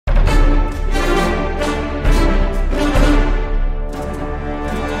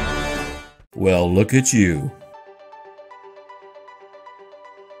Well, look at you.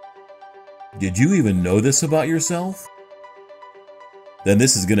 Did you even know this about yourself? Then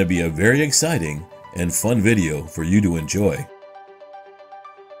this is going to be a very exciting and fun video for you to enjoy.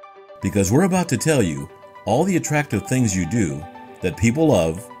 Because we're about to tell you all the attractive things you do that people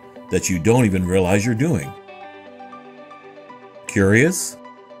love that you don't even realize you're doing. Curious?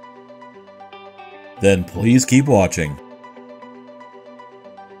 Then please keep watching.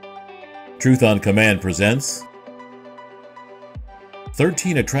 Truth on Command presents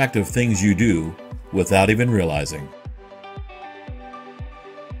 13 attractive things you do without even realizing.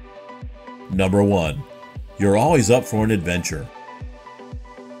 Number 1. You're always up for an adventure.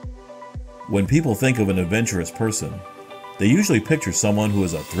 When people think of an adventurous person, they usually picture someone who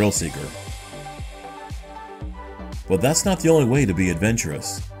is a thrill seeker. But that's not the only way to be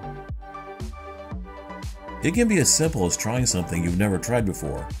adventurous. It can be as simple as trying something you've never tried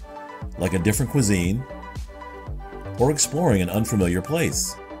before, like a different cuisine, or exploring an unfamiliar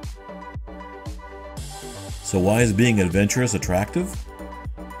place. So why is being adventurous attractive?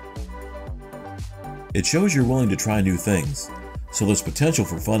 It shows you're willing to try new things, so there's potential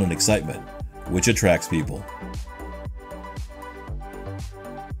for fun and excitement, which attracts people.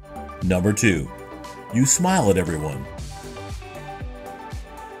 Number 2. You smile at everyone.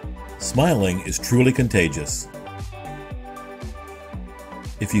 Smiling is truly contagious.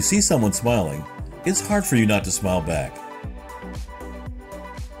 If you see someone smiling, it's hard for you not to smile back.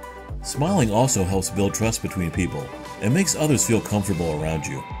 Smiling also helps build trust between people and makes others feel comfortable around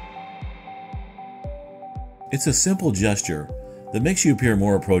you. It's a simple gesture that makes you appear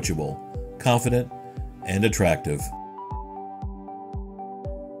more approachable, confident, and attractive.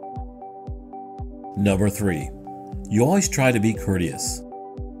 Number 3. You always try to be courteous.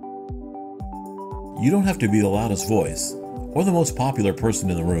 You don't have to be the loudest voice or the most popular person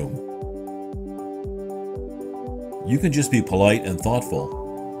in the room. You can just be polite and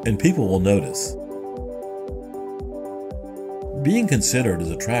thoughtful, and people will notice. Being considerate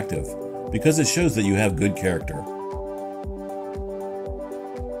is attractive because it shows that you have good character.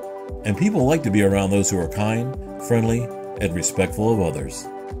 And people like to be around those who are kind, friendly, and respectful of others.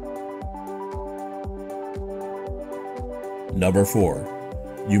 Number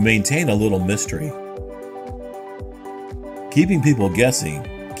 4. You maintain a little mystery. Keeping people guessing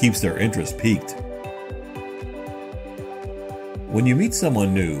keeps their interest piqued. When you meet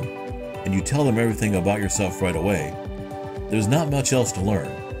someone new and you tell them everything about yourself right away, there's not much else to learn,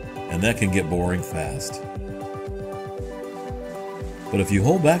 and that can get boring fast. But if you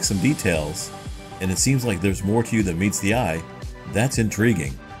hold back some details and it seems like there's more to you than meets the eye, that's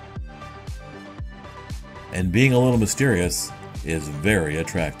intriguing. And being a little mysterious is very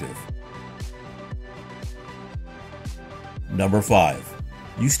attractive. Number 5.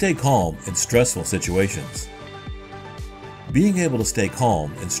 You stay calm in stressful situations. Being able to stay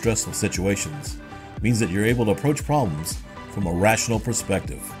calm in stressful situations means that you're able to approach problems from a rational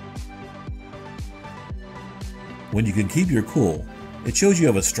perspective. When you can keep your cool, it shows you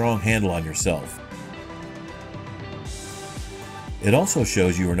have a strong handle on yourself. It also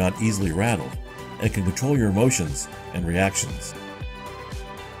shows you are not easily rattled and can control your emotions and reactions.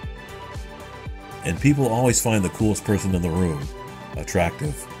 And people always find the coolest person in the room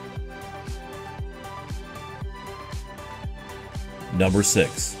attractive. Number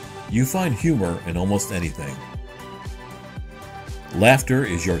 6. You find humor in almost anything. Laughter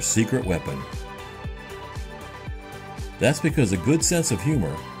is your secret weapon. That's because a good sense of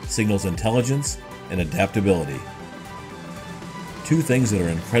humor signals intelligence and adaptability. Two things that are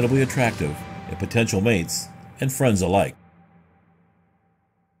incredibly attractive in potential mates and friends alike.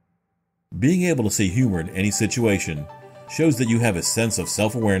 Being able to see humor in any situation shows that you have a sense of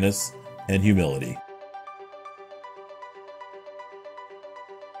self-awareness and humility.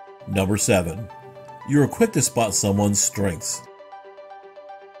 Number 7. You are quick to spot someone's strengths.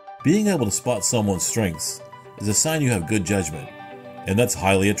 Being able to spot someone's strengths is a sign you have good judgment, and that's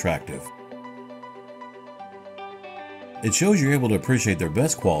highly attractive. It shows you're able to appreciate their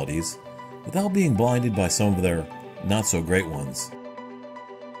best qualities without being blinded by some of their not-so-great ones.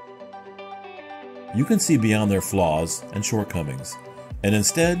 You can see beyond their flaws and shortcomings, and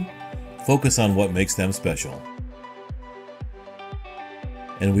instead, focus on what makes them special.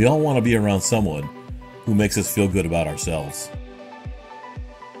 And we all want to be around someone who makes us feel good about ourselves.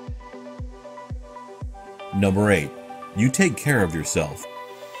 Number 8. You take care of yourself.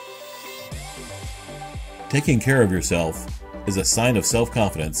 Taking care of yourself is a sign of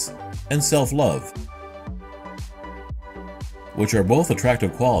self-confidence and self-love, which are both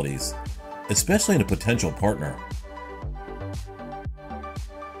attractive qualities, especially in a potential partner.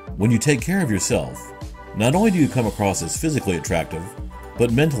 When you take care of yourself, not only do you come across as physically attractive,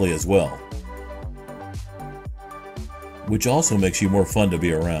 but mentally as well, which also makes you more fun to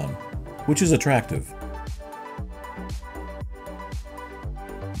be around, which is attractive.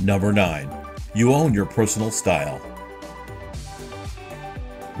 Number 9. You own your personal style.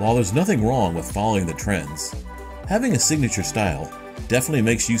 While there's nothing wrong with following the trends, having a signature style definitely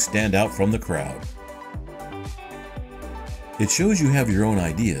makes you stand out from the crowd. It shows you have your own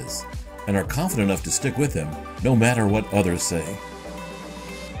ideas and are confident enough to stick with them no matter what others say.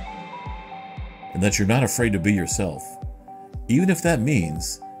 And that you're not afraid to be yourself, even if that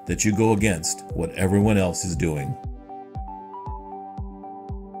means that you go against what everyone else is doing.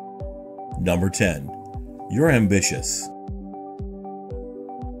 Number 10. You're ambitious.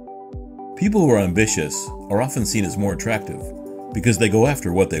 People who are ambitious are often seen as more attractive because they go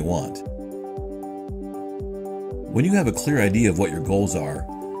after what they want. When you have a clear idea of what your goals are,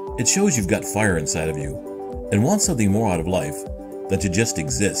 it shows you've got fire inside of you and want something more out of life than to just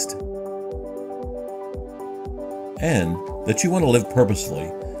exist. And that you want to live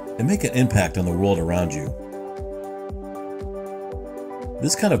purposefully and make an impact on the world around you.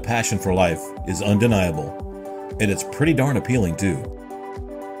 This kind of passion for life is undeniable, and it's pretty darn appealing too.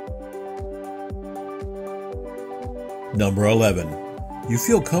 Number 11. You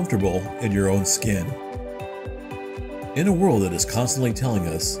feel comfortable in your own skin. In a world that is constantly telling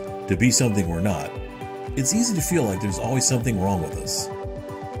us to be something we're not, it's easy to feel like there's always something wrong with us.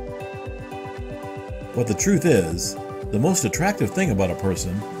 But the truth is, the most attractive thing about a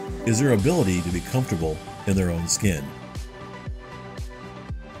person is their ability to be comfortable in their own skin.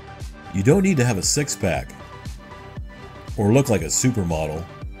 You don't need to have a six-pack or look like a supermodel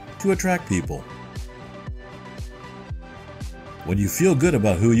to attract people. When you feel good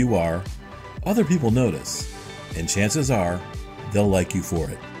about who you are, other people notice, and chances are they'll like you for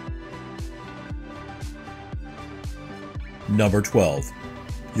it. Number 12.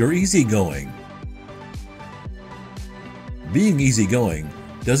 You're easygoing. Being easygoing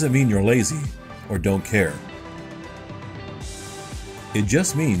doesn't mean you're lazy or don't care. It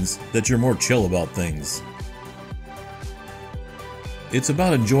just means that you're more chill about things. It's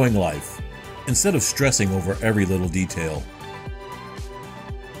about enjoying life instead of stressing over every little detail.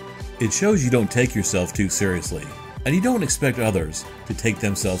 It shows you don't take yourself too seriously, and you don't expect others to take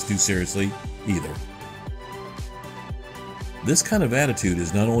themselves too seriously either. This kind of attitude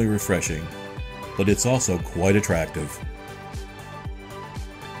is not only refreshing, but it's also quite attractive.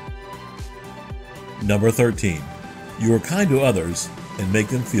 Number 13. You are kind to others and make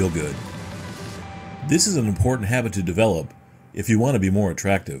them feel good. This is an important habit to develop if you want to be more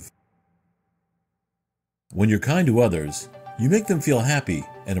attractive. When you're kind to others, you make them feel happy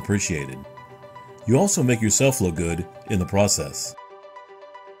and appreciated. You also make yourself look good in the process.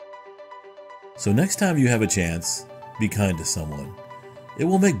 So next time you have a chance, be kind to someone. It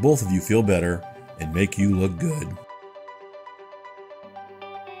will make both of you feel better and make you look good.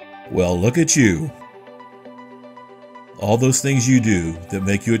 Well, look at you. All those things you do that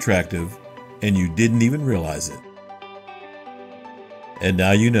make you attractive, and you didn't even realize it. And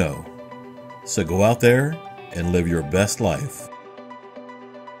now you know. So go out there and live your best life.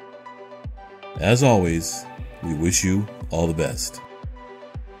 As always, we wish you all the best.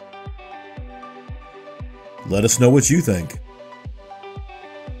 Let us know what you think.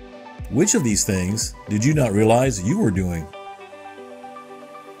 Which of these things did you not realize you were doing?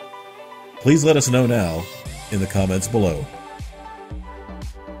 Please let us know now in the comments below.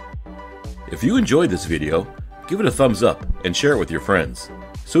 If you enjoyed this video, give it a thumbs up and share it with your friends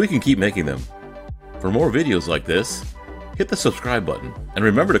so we can keep making them. For more videos like this, hit the subscribe button and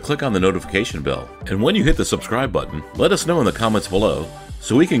remember to click on the notification bell. And when you hit the subscribe button, let us know in the comments below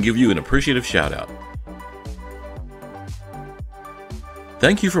so we can give you an appreciative shout out.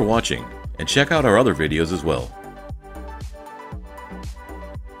 Thank you for watching, and check out our other videos as well.